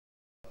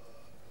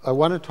I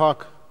want to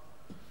talk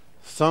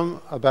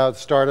some about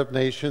Startup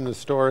Nation, the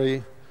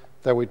story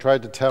that we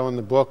tried to tell in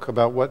the book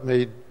about what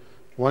made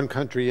one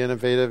country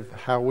innovative,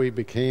 how we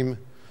became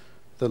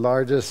the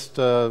largest,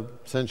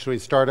 essentially,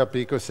 startup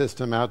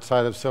ecosystem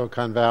outside of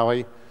Silicon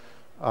Valley.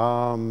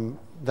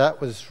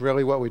 That was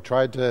really what we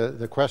tried to,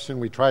 the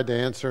question we tried to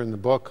answer in the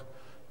book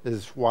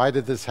is, why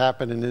did this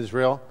happen in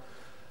Israel?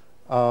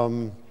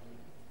 So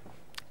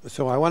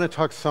I want to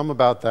talk some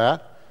about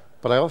that.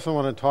 But I also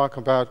want to talk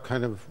about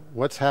kind of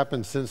what's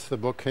happened since the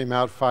book came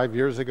out 5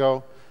 years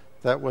ago.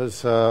 That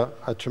was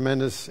a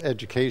tremendous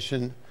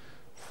education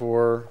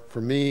for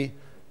me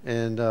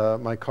and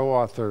my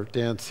co-author,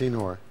 Dan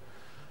Senor.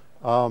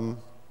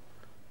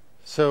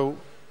 So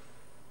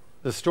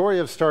the story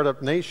of Startup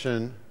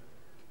Nation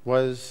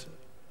was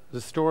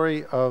the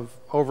story of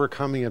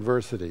overcoming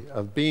adversity,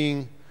 of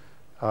being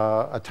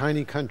a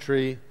tiny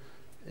country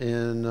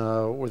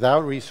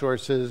without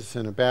resources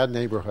in a bad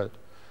neighborhood.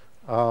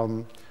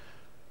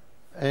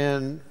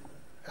 And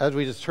as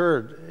we just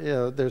heard,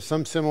 there's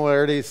some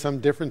similarities,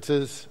 some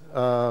differences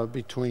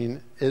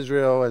between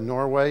Israel and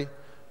Norway,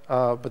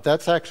 but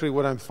that's actually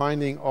what I'm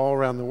finding all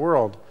around the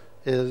world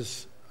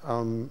is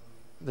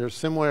there's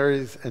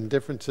similarities and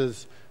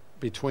differences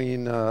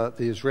between the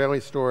Israeli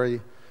story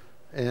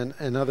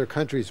and other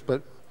countries.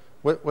 But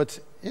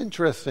what's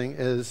interesting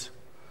is,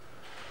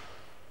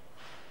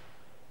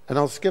 and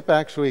I'll skip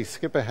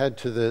ahead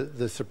to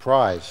the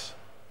surprise.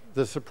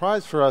 The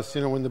surprise for us,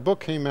 when the book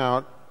came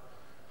out,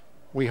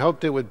 we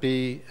hoped it would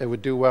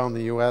do well in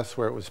the U.S.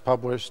 where it was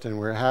published, and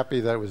we're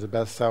happy that it was a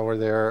bestseller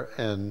there.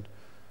 And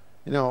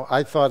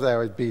I thought that I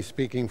would be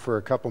speaking for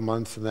a couple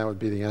months, and that would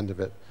be the end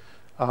of it.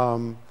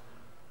 And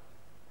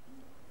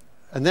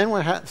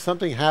then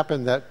something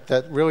happened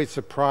that really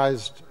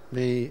surprised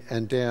me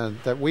and Dan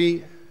that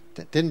we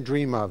didn't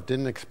dream of,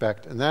 didn't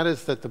expect, and that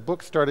is that the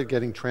book started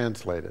getting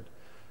translated.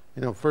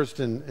 First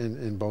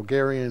in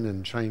Bulgarian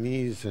and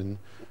Chinese and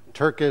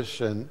Turkish,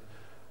 and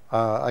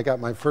I got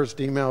my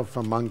first email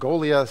from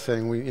Mongolia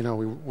saying we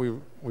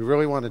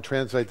really want to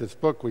translate this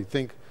book. We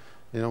think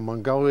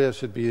Mongolia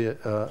should be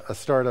a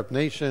startup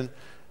nation,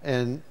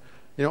 and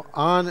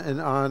on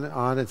and on and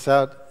on. It's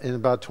out in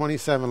about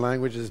 27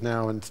 languages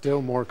now, and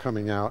still more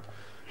coming out.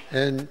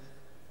 And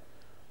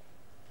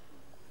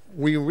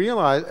we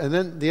realized, and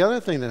then the other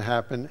thing that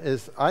happened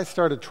is I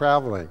started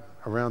traveling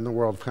around the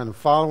world, kind of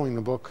following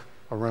the book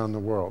around the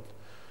world,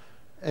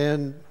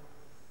 and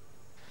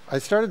I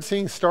started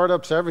seeing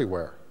startups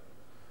everywhere.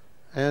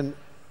 And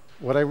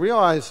what I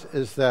realized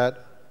is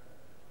that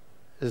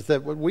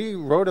what we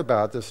wrote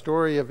about, the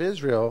story of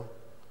Israel,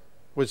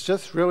 was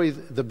just really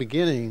the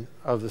beginning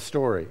of the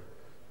story.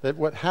 That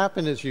what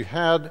happened is you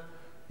had,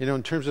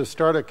 in terms of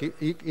startup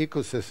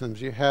ecosystems,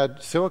 you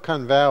had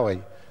Silicon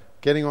Valley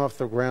getting off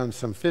the ground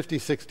some 50,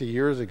 60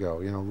 years ago,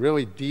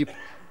 really deep,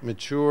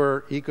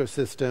 mature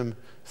ecosystem,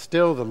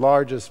 still the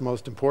largest,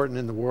 most important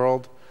in the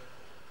world.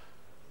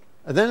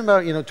 And then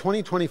about,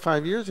 20,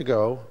 25 years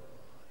ago,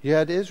 you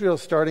had Israel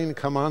starting to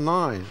come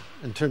online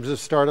in terms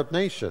of Startup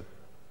Nation.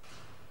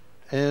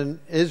 And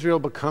Israel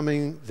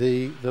becoming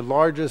the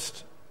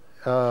largest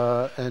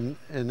and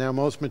now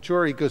most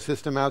mature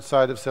ecosystem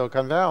outside of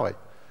Silicon Valley.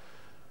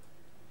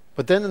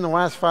 But then in the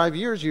last 5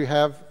 years, you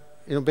have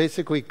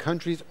basically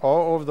countries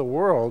all over the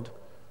world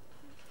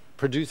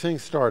producing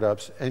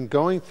startups and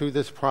going through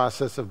this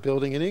process of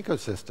building an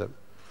ecosystem.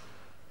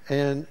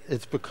 And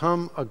it's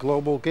become a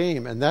global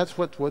game. And that's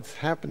what's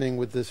happening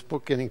with this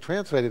book getting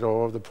translated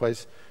all over the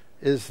place,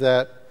 is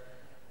that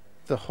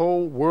the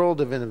whole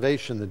world of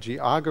innovation, the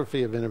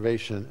geography of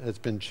innovation, has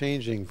been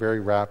changing very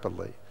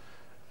rapidly.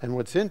 And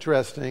what's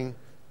interesting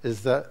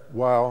is that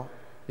while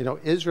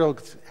Israel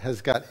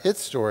has got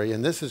its story,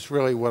 and this is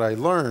really what I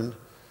learned,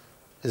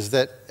 is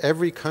that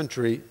every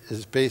country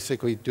is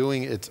basically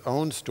doing its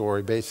own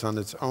story based on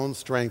its own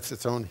strengths,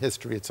 its own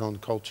history, its own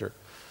culture.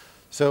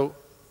 So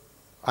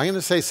I'm going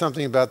to say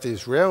something about the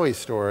Israeli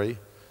story,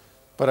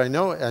 but I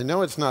know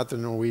it's not the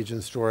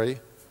Norwegian story,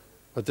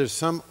 but there's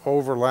some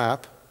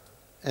overlap,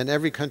 and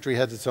every country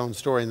has its own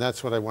story, and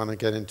that's what I want to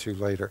get into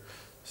later.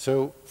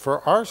 So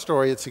for our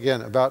story, it's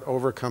again about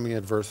overcoming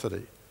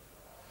adversity.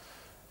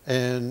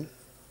 And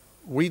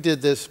we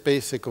did this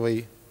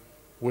basically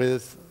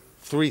with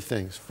three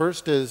things.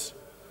 First is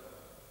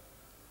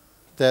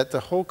that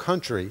the whole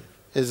country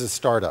is a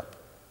startup.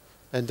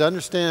 And to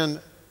understand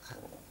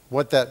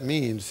what that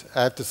means,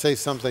 I have to say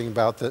something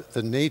about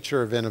the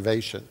nature of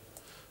innovation,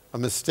 a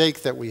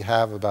mistake that we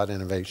have about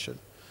innovation.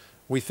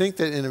 We think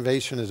that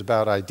innovation is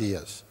about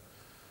ideas.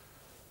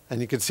 And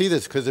you can see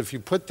this because if you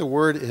put the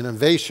word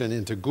innovation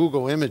into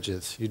Google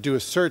Images, you do a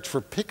search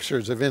for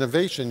pictures of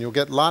innovation, you'll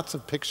get lots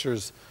of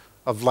pictures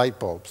of light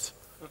bulbs.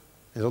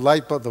 And the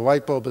light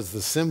bulb is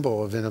the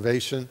symbol of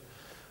innovation.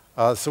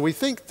 So we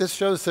think this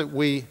shows that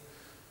we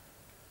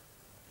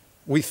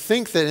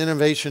think that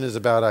innovation is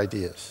about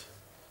ideas.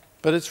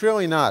 But it's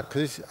really not,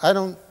 because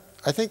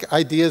I think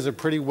ideas are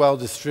pretty well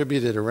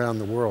distributed around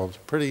the world,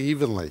 pretty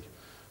evenly.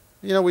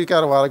 We've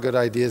got a lot of good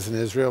ideas in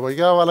Israel. We've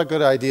got a lot of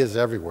good ideas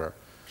everywhere.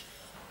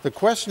 The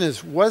question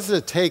is, what does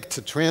it take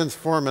to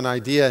transform an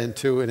idea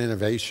into an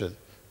innovation,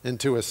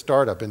 into a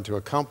startup, into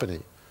a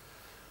company?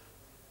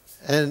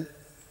 And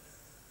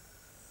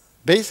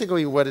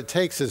basically what it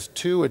takes is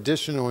two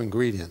additional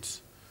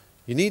ingredients.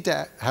 You need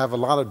to have a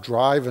lot of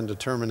drive and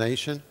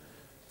determination,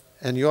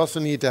 and you also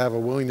need to have a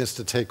willingness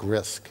to take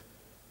risk.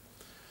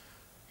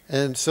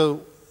 And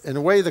so, in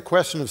a way, the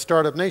question of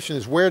Startup Nation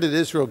is, where did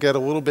Israel get a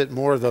little bit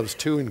more of those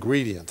two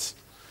ingredients?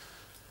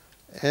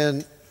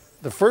 And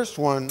the first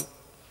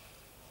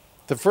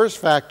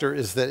factor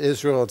is that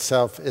Israel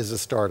itself is a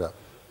startup.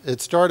 It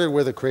started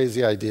with a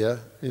crazy idea.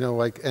 You know,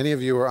 like any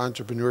of you who are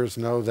entrepreneurs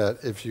know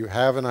that if you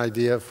have an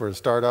idea for a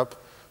startup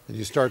and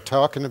you start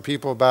talking to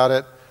people about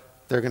it,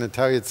 they're going to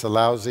tell you it's a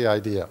lousy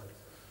idea.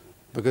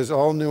 Because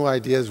all new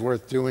ideas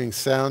worth doing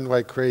sound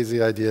like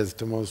crazy ideas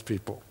to most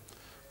people.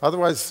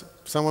 Otherwise,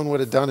 someone would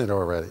have done it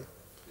already.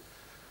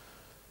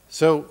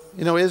 So,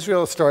 you know,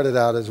 Israel started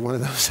out as one of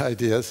those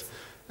ideas,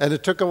 and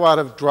it took a lot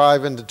of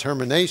drive and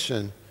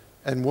determination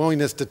and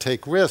willingness to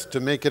take risk to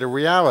make it a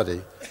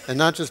reality, and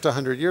not just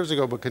 100 years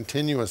ago, but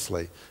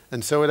continuously.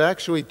 And so it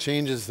actually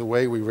changes the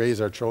way we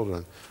raise our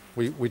children.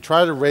 We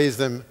try to raise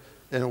them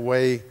in a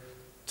way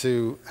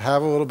to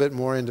have a little bit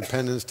more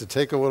independence, to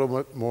take a little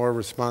bit more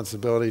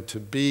responsibility, to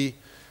be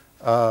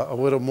a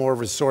little more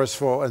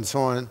resourceful, and so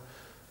on.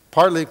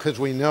 Partly because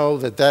we know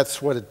that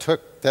that's what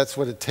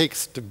it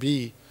takes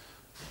to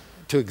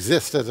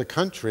exist as a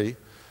country,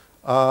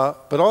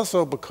 but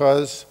also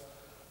because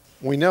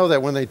we know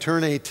that when they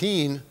turn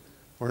 18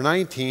 or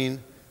 19,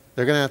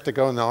 they're going to have to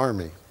go in the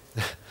army.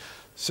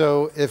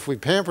 So if we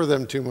pamper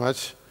them too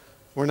much,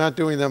 we're not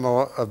doing them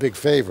a big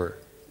favor.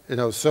 You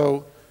know,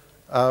 so,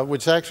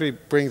 which actually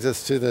brings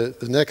us to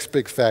the next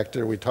big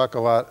factor we talk a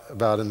lot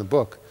about in the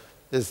book,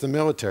 is the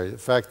military. The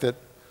fact that,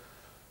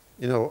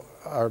 you know,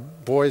 our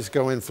boys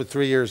go in for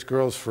 3 years,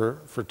 girls for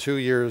 2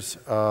 years.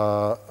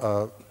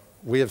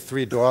 We have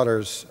 3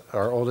 daughters.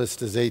 Our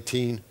oldest is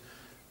 18.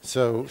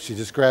 So she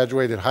just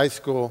graduated high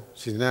school.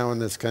 She's now in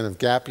this kind of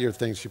gap year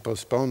thing. She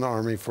postponed the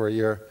Army for a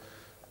year.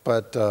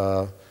 But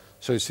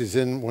so she's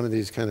in one of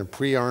these kind of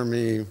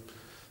pre-Army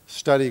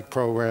study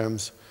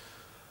programs.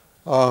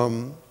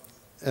 But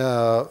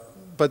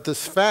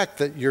this fact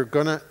that you're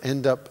going to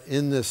end up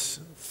in this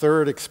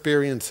third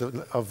experience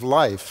of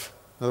life,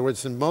 in other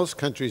words, in most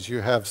countries you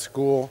have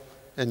school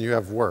and you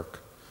have work.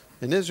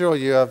 In Israel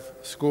you have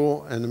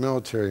school and the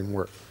military and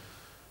work.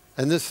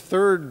 And this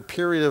third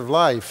period of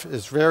life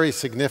is very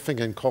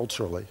significant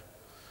culturally,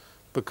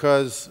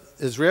 because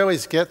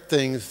Israelis get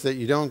things that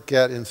you don't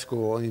get in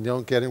school and you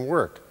don't get in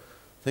work.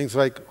 Things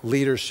like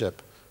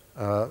leadership,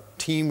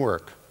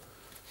 teamwork,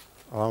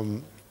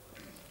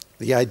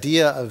 the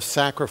idea of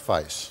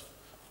sacrifice.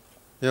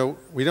 You know,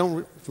 we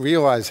don't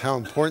realize how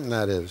important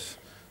that is.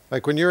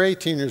 Like when you're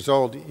 18 years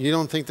old, you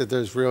don't think that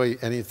there's really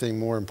anything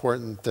more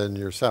important than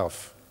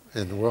yourself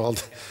in the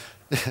world.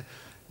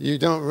 You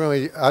don't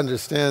really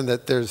understand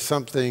that there's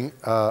something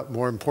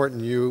more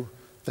important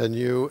than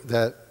you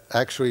that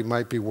actually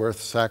might be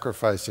worth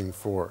sacrificing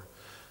for.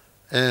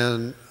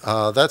 And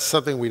that's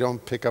something we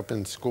don't pick up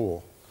in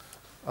school.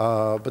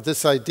 But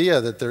this idea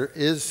that there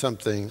is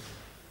something,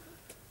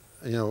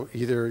 you know,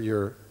 either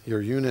your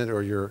unit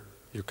or your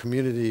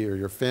community or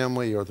your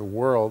family or the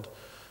world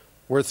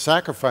worth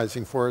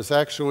sacrificing for is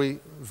actually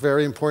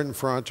very important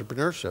for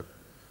entrepreneurship,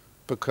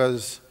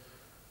 because,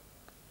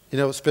 you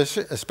know,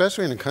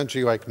 especially in a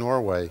country like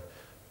Norway,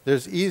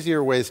 there's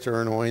easier ways to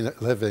earn a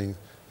living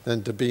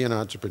than to be an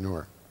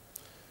entrepreneur.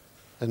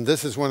 And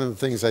this is one of the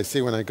things I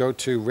see when I go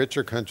to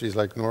richer countries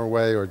like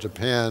Norway or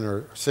Japan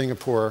or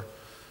Singapore.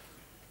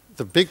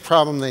 The big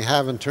problem they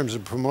have in terms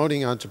of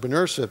promoting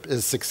entrepreneurship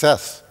is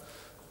success.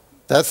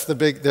 That's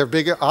their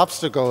big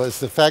obstacle, is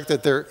the fact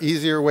that there are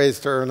easier ways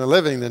to earn a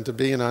living than to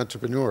be an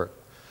entrepreneur.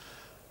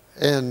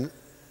 And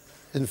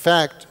in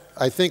fact,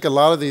 I think a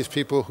lot of these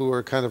people who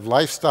are kind of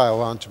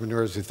lifestyle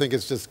entrepreneurs who think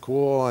it's just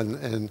cool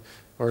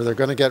or they're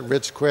going to get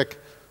rich quick,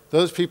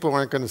 those people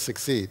aren't going to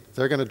succeed.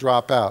 They're going to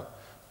drop out,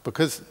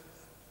 because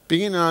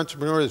being an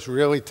entrepreneur is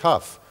really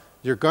tough.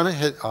 You're going to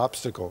hit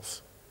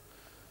obstacles.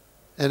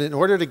 And in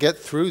order to get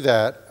through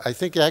that, I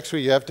think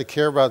actually you have to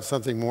care about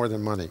something more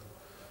than money.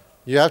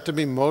 You have to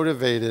be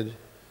motivated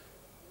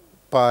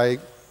by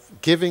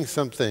giving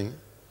something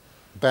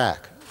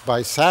back,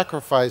 by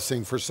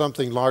sacrificing for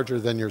something larger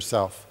than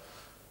yourself,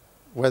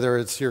 whether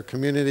it's your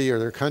community or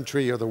their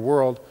country or the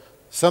world,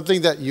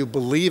 something that you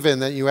believe in,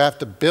 that you have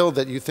to build,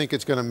 that you think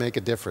is going to make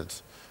a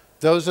difference.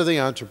 Those are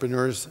the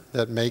entrepreneurs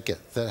that make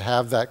it, that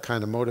have that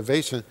kind of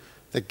motivation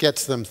that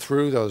gets them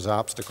through those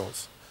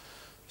obstacles.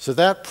 So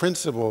that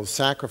principle of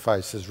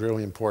sacrifice is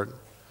really important.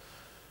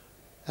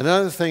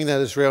 Another thing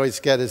that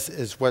Israelis get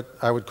is what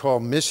I would call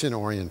mission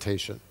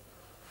orientation.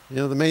 You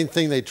know, the main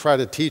thing they try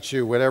to teach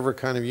you, whatever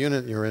kind of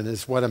unit you're in,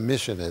 is what a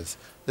mission is.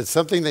 It's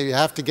something that you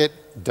have to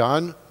get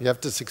done, you have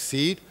to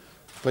succeed,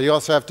 but you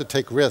also have to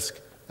take risk.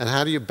 And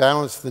how do you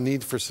balance the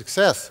need for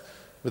success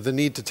with the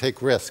need to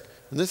take risk?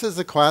 And this is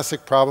the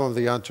classic problem of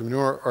the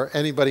entrepreneur or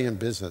anybody in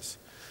business.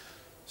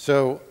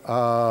 So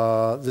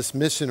this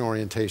mission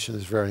orientation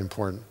is very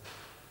important.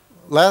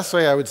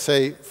 lastly, I would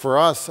say for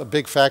us, a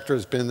big factor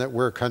has been that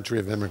we're a country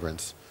of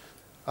immigrants.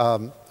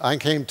 I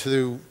came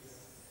to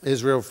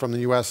Israel from the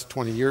US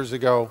 20 years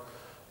ago.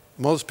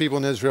 Most people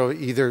in Israel,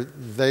 either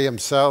they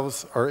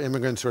themselves are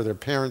immigrants or their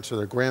parents or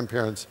their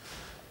grandparents.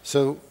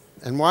 So,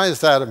 and why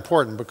is that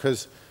important?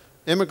 Because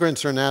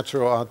immigrants are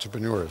natural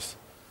entrepreneurs.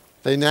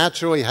 They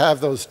naturally have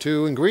those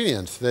two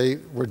ingredients. They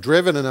were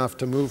driven enough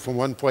to move from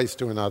one place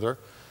to another.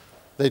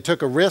 They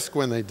took a risk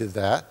when they did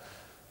that.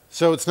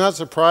 So it's not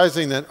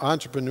surprising that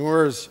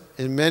entrepreneurs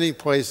in many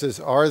places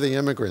are the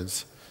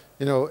immigrants.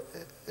 You know,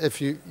 if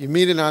you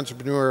meet an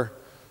entrepreneur,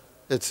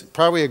 it's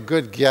probably a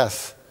good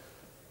guess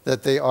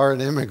that they are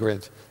an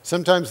immigrant.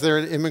 Sometimes they're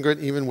an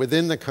immigrant even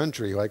within the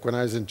country. Like when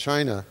I was in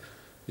China,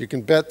 you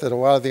can bet that a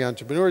lot of the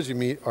entrepreneurs you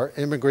meet are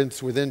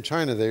immigrants within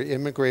China. They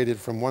immigrated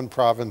from one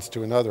province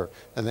to another,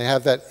 and they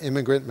have that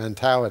immigrant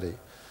mentality.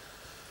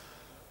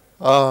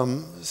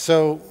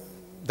 So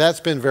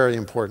that's been very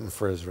important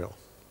for Israel.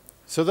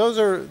 So those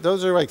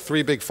are like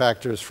three big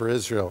factors for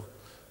Israel.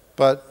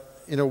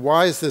 But you know,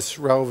 why is this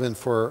relevant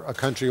for a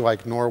country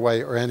like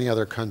Norway or any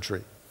other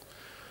country?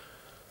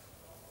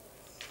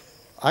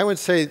 I would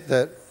say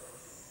that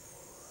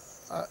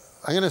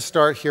I'm going to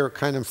start here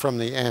kind of from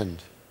the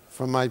end,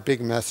 from my big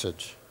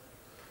message.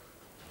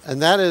 And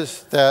that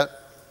is that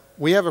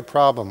we have a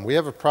problem. We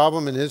have a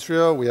problem in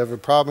Israel, we have a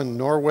problem in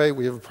Norway,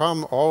 we have a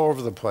problem all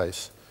over the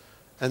place.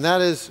 And that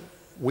is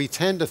we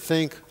tend to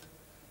think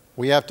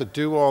we have to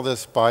do all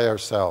this by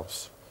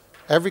ourselves.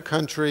 Every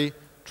country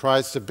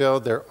tries to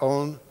build their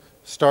own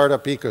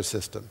startup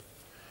ecosystem.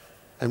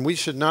 And we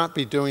should not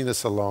be doing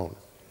this alone.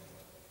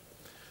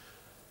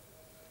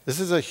 This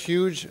is a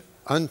huge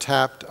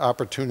untapped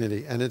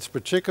opportunity, and it's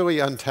particularly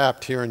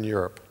untapped here in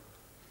Europe.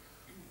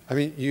 I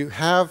mean,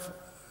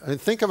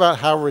 think about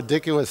how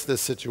ridiculous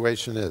this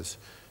situation is.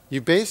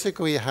 You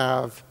basically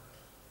have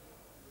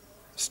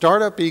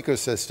startup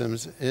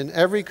ecosystems in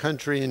every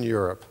country in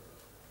Europe,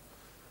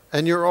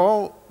 and you're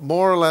all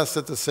more or less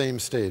at the same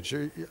stage.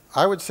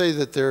 I would say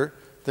that there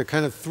are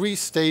kind of three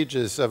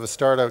stages of a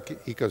startup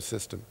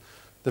ecosystem.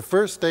 The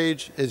first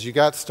stage is you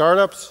got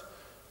startups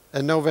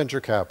and no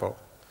venture capital.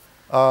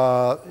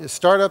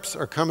 Startups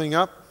are coming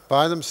up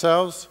by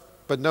themselves,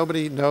 but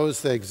nobody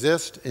knows they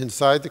exist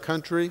inside the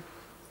country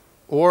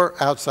or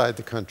outside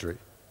the country.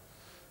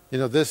 You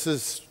know, this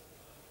is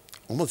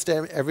almost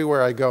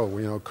everywhere I go.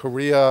 You know,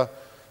 Korea,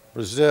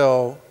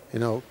 Brazil, you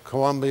know,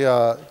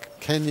 Colombia,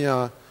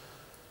 Kenya.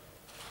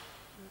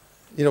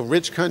 You know,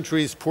 rich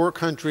countries, poor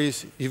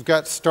countries. You've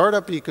got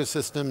startup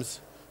ecosystems,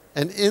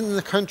 and in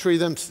the country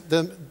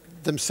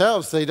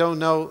themselves, they don't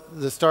know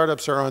the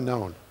startups are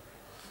unknown.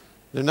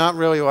 There are not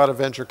really a lot of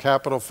venture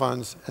capital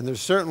funds, and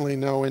there's certainly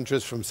no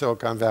interest from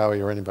Silicon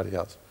Valley or anybody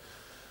else.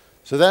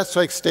 So that's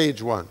like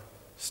stage one.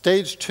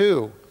 Stage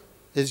two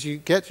is you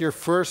get your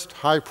first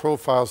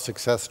high-profile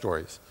success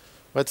stories.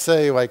 Let's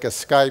say like a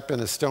Skype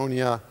in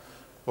Estonia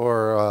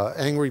or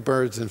Angry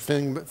Birds in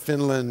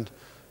Finland.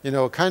 You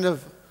know, kind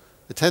of,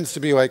 it tends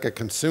to be like a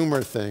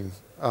consumer thing.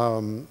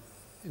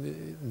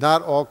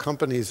 Not all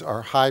companies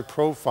are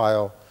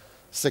high-profile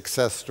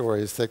success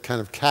stories that kind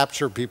of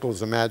capture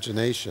people's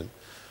imagination.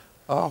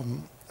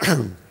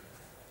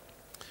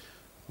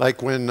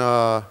 Like when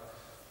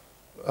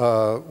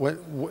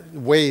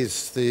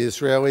Waze, the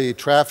Israeli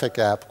traffic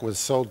app, was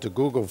sold to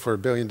Google for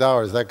 $1 billion.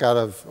 That got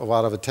a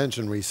lot of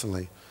attention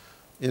recently.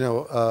 You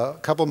know, a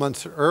couple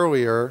months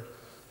earlier,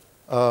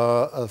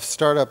 a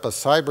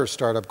cyber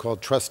startup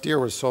called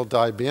Trusteer was sold to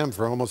IBM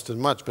for almost as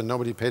much, but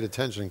nobody paid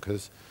attention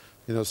because,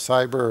 you know,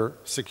 cyber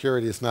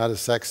security is not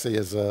as sexy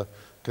as a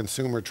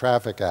consumer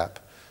traffic app.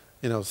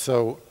 You know,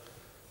 so,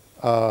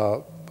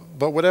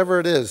 but whatever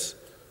it is,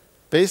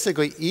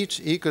 basically each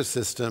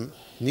ecosystem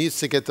needs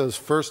to get those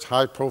first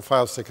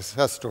high-profile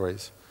success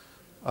stories.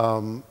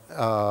 I'll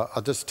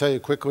just tell you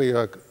quickly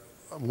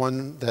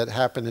one that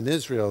happened in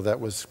Israel that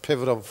was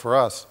pivotal for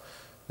us.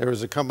 There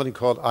was a company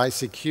called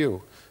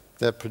ICQ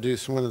that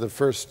produced one of the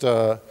first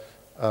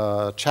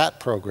chat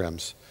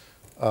programs.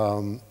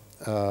 It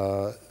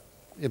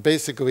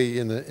basically,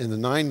 in the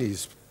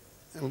 90s,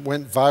 it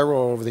went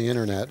viral over the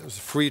internet. It was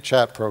a free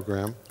chat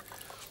program.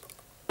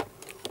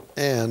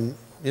 And,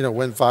 you know,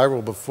 went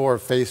viral before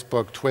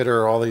Facebook,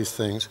 Twitter, all these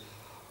things.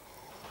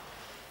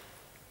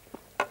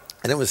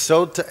 And it was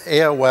sold to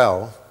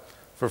AOL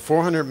for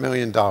 $400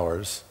 million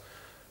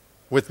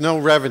with no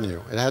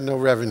revenue. It had no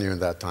revenue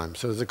at that time.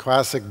 So it was a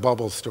classic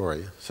bubble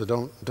story. So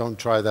don't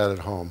try that at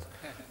home.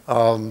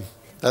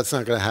 That's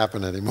not going to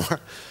happen anymore.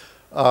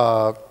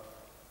 But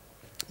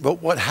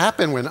what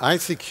happened when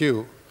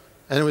ICQ,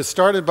 and it was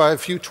started by a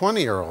few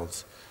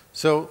 20-year-olds.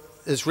 So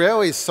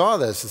Israelis saw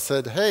this and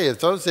said, hey, if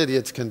those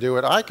idiots can do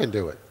it, I can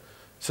do it.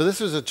 So this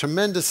was a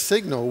tremendous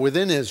signal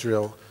within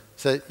Israel,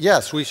 said,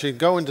 yes, we should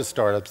go into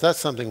startups. That's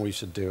something we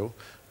should do.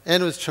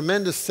 And it was a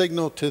tremendous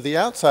signal to the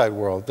outside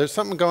world. There's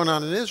something going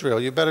on in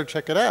Israel. You better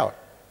check it out.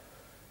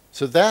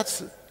 So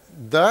those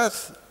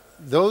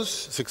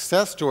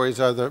success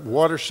stories are the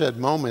watershed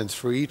moments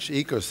for each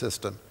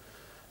ecosystem.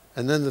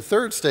 And then the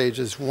third stage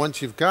is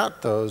once you've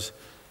got those,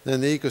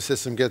 then the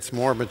ecosystem gets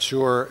more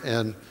mature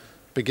and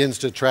begins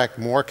to attract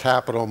more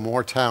capital,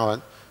 more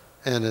talent,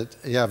 and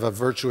you have a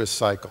virtuous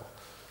cycle.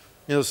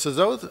 So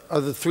those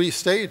are the 3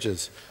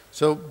 stages.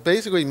 So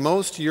basically,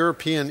 most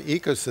European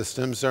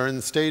ecosystems are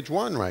in stage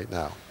 1 right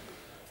now.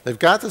 They've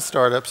got the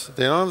startups,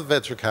 they don't have the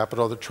venture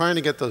capital, they're trying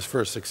to get those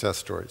first success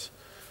stories.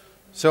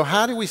 So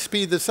how do we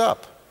speed this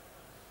up?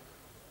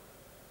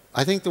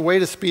 I think the way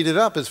to speed it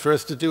up is for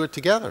us to do it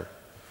together.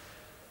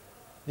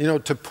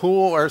 To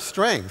pool our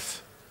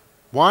strengths.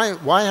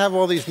 Why have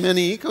all these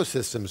many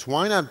ecosystems?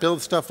 Why not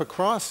build stuff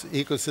across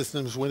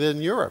ecosystems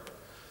within Europe?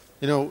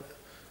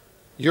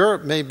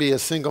 Europe may be a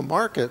single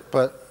market,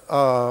 but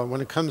when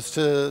it comes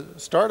to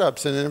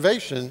startups and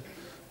innovation,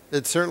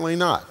 it's certainly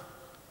not.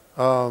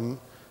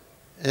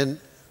 And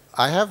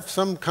I have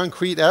some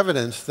concrete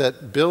evidence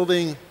that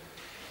building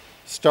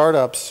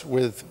startups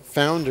with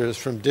founders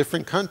from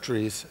different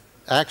countries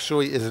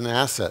actually is an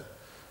asset.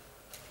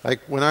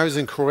 Like when I was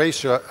in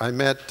Croatia, I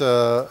met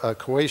a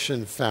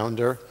Croatian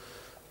founder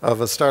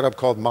of a startup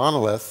called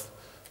Monolith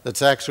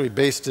that's actually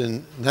based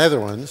in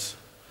Netherlands.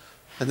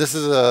 And this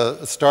is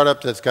a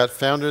startup that's got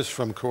founders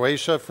from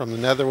Croatia, from the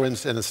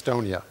Netherlands, and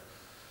Estonia.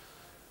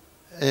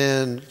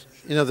 And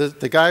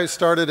the guy who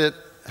started it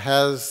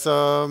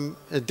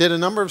it did a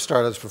number of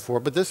startups before,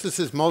 but this is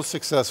his most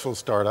successful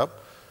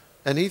startup.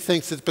 And he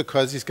thinks it's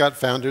because he's got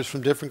founders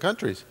from different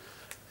countries.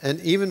 And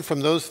even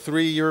from those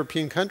 3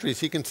 European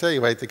countries, he can say,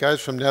 wait, the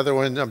guys from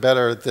Netherlands are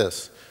better at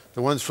this.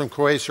 The ones from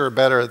Croatia are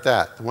better at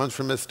that. The ones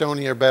from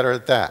Estonia are better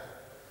at that.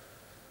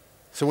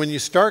 So when you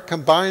start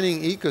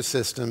combining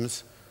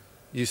ecosystems,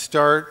 you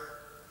start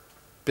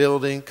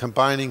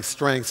combining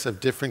strengths of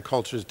different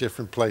cultures,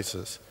 different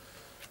places.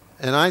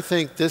 And I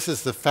think this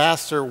is the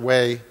faster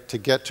way to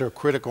get to a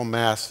critical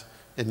mass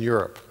in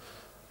Europe.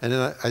 And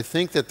I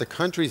think that the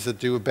countries that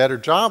do a better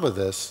job of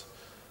this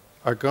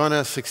are going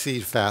to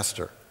succeed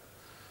faster.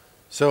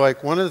 So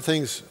like one of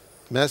the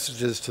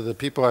messages to the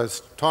people I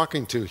was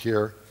talking to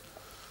here,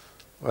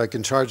 like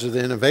in charge of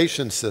the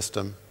innovation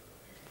system,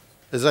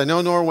 is I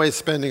know Norway's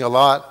spending a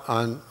lot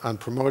on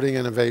promoting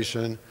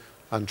innovation,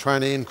 on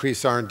trying to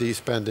increase R&D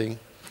spending.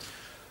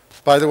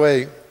 By the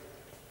way,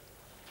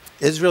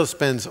 Israel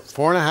spends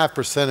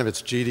 4.5% of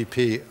its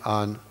GDP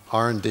on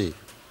R&D,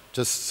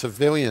 just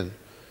civilian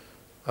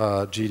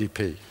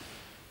GDP,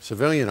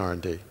 civilian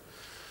R&D.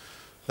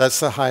 That's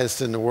the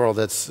highest in the world.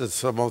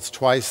 It's almost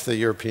twice the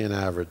European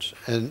average.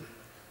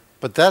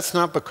 But that's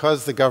not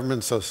because the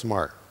government's so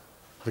smart.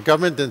 The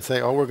government didn't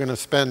say, oh, we're going to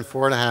spend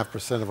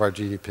 4.5% of our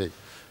GDP.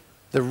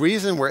 The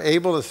reason we're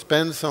able to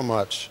spend so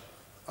much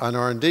on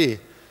R&D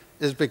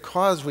is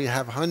because we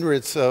have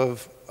hundreds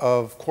of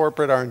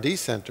corporate R&D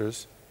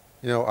centers,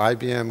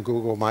 IBM,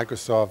 Google,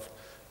 Microsoft,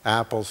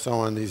 Apple, so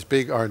on, these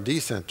big R&D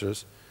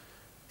centers,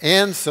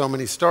 and so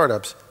many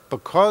startups.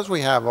 Because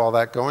we have all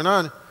that going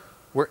on,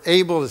 we're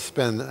able to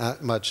spend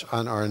that much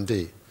on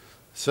R&D.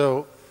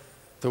 So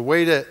the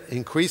way to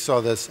increase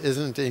all this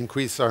isn't to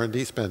increase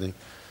R&D spending.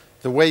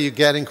 The way you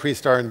get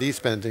increased R&D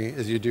spending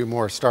is you do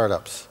more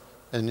startups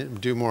and you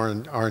do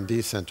more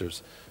R&D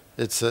centers.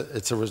 It's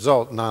a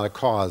result, not a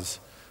cause,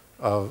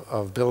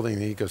 of building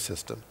the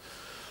ecosystem.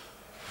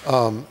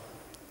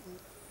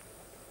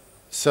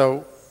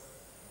 So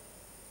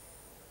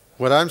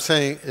what I'm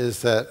saying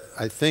is that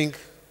I think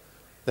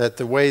that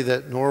the way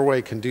that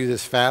Norway can do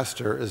this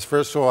faster is,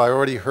 first of all, I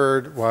already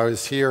heard while I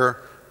was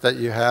here that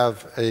you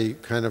have a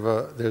kind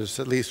of there's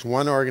at least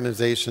one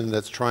organization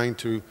that's trying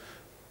to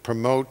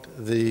promote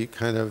the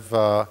kind of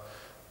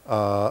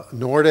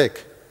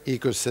Nordic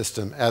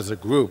ecosystem as a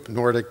group,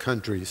 Nordic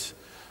countries.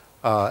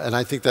 And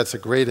I think that's a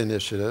great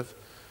initiative.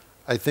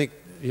 I think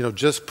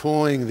just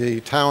pooling the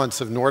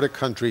talents of Nordic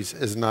countries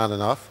is not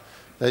enough,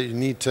 that you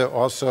need to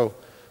also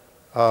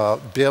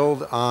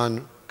build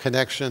on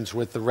connections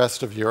with the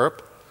rest of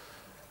Europe.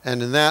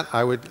 And in that,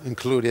 I would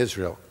include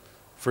Israel.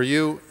 For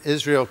you,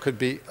 Israel could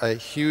be a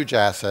huge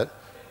asset.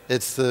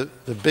 It's the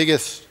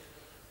biggest,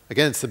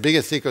 again, it's the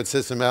biggest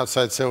ecosystem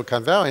outside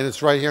Silicon Valley, and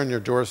it's right here on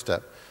your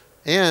doorstep.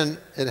 And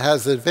it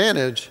has the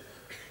advantage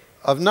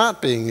of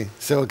not being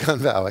Silicon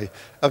Valley,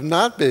 of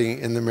not being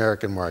in the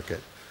American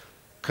market.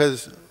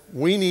 Because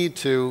we need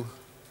to,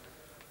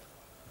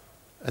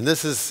 and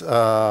this is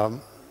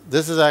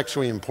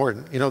actually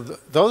important.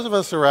 Those of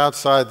us who are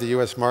outside the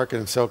US market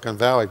in Silicon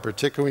Valley,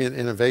 particularly in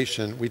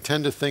innovation, we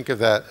tend to think of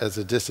that as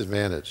a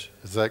disadvantage.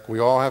 It's like we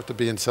all have to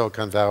be in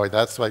Silicon Valley.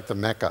 That's like the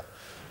mecca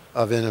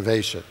of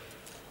innovation.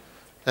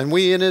 And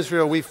we in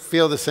Israel, we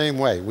feel the same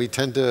way. We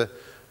tend to,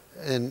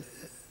 and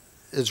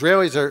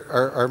Israelis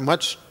are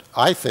much,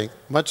 I think,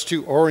 much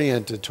too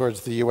oriented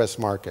towards the US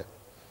market.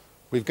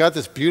 We've got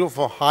this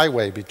beautiful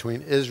highway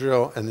between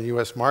Israel and the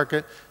US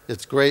market.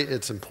 It's great,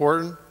 it's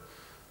important.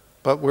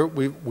 But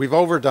we've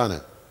overdone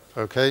it,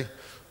 okay?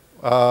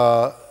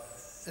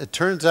 It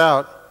turns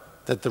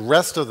out that the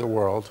rest of the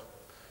world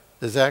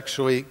is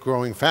actually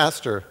growing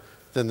faster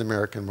than the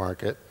American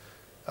market.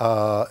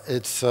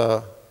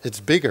 It's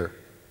bigger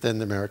than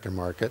the American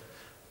market.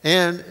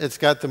 And it's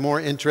got the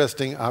more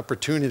interesting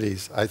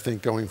opportunities, I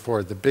think, going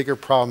forward, the bigger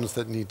problems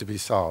that need to be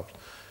solved.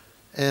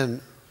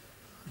 And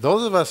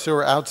those of us who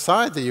are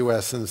outside the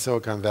US and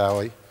Silicon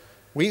Valley,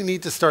 we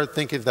need to start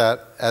thinking of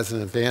that as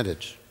an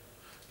advantage.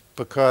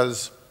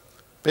 Because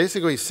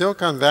basically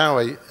Silicon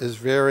Valley is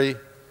very,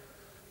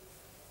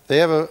 they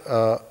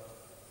have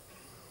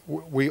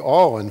we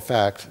all, in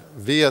fact,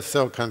 via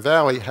Silicon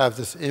Valley, have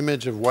this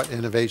image of what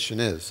innovation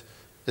is.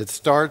 It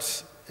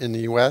starts in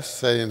the US,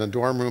 say in a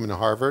dorm room in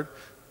Harvard,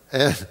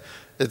 and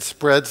it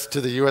spreads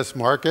to the US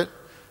market,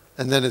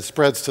 and then it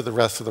spreads to the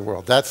rest of the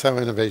world. That's how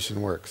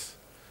innovation works.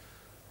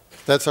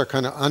 That's our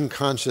kind of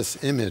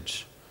unconscious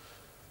image.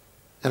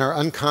 And our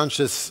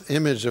unconscious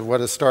image of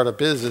what a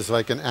startup is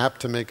like an app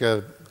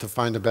to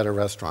find a better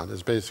restaurant.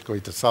 It's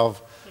basically to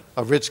solve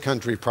a rich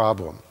country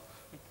problem.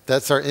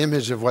 That's our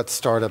image of what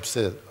startups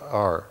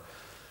are.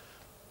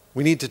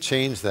 We need to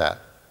change that.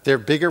 There are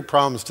bigger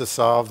problems to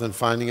solve than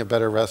finding a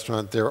better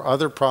restaurant. There are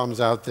other problems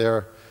out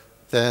there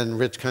than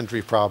rich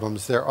country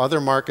problems. There are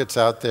other markets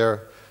out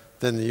there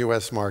than the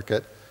US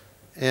market.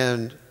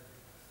 And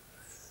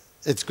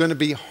it's going to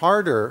be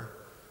harder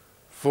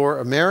for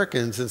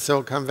Americans in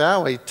Silicon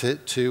Valley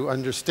to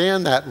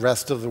understand that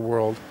rest of the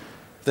world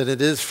than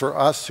it is for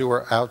us who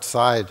are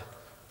outside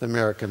the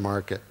American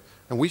market.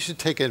 And we should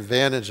take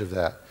advantage of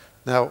that.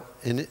 Now,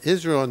 in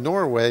Israel and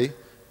Norway,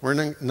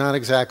 we're not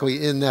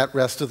exactly in that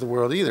rest of the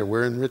world either.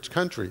 We're in rich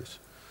countries.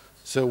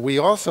 So we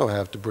also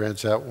have to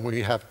branch out.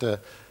 We have to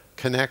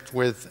connect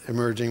with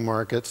emerging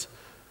markets.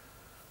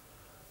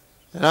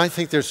 And I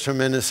think there's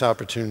tremendous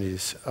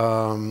opportunities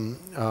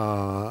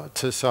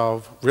to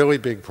solve really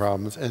big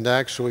problems and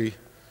actually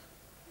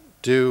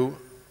do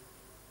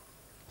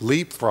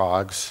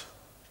leapfrogs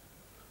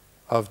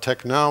of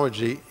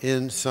technology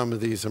in some of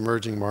these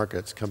emerging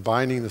markets,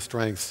 combining the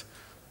strengths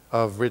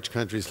of rich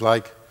countries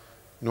like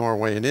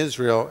Norway and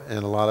Israel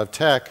and a lot of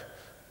tech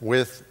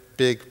with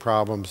big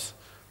problems.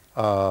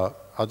 I'll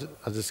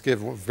just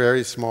give a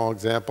very small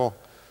example.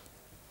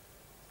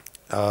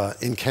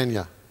 In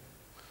Kenya.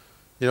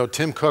 You know,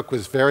 Tim Cook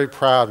was very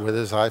proud with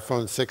his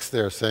iPhone 6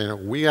 there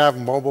saying, we have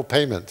mobile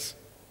payments,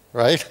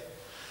 right?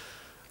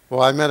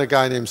 Well, I met a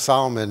guy named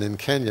Solomon in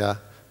Kenya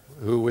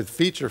who with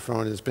feature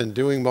phone has been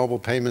doing mobile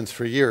payments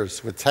for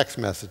years with text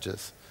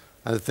messages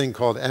on a thing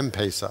called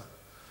M-Pesa.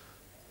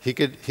 He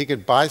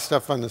could buy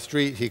stuff on the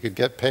street, he could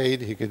get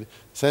paid, he could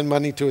send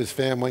money to his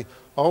family,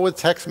 all with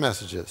text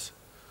messages.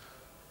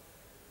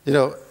 You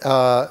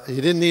know, he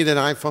didn't need an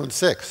iPhone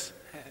 6.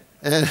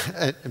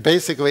 And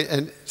basically,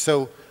 and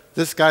so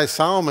this guy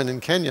Solomon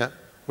in Kenya,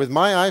 with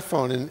my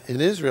iPhone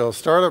in Israel,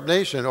 Startup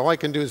Nation, all I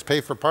can do is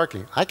pay for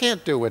parking. I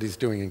can't do what he's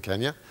doing in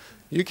Kenya.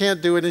 You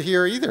can't do it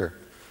here either.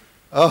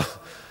 You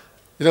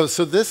know,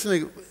 so this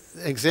is an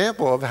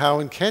example of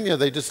how in Kenya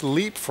they just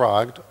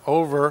leapfrogged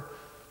over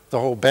the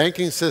whole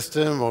banking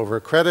system, over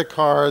credit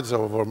cards,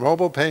 over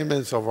mobile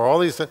payments, over all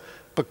these things.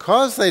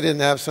 Because they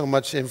didn't have so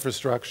much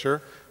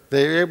infrastructure,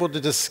 they were able to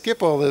just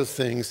skip all those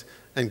things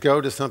and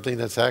go to something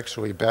that's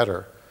actually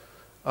better.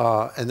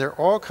 And there are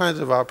all kinds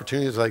of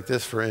opportunities like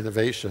this for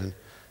innovation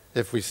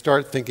if we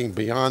start thinking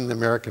beyond the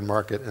American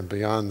market and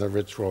beyond the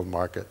rich world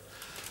market.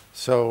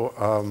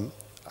 So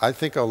I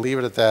think I'll leave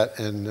it at that,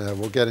 and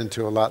we'll get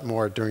into a lot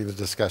more during the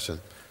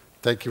discussion.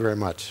 Thank you very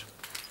much.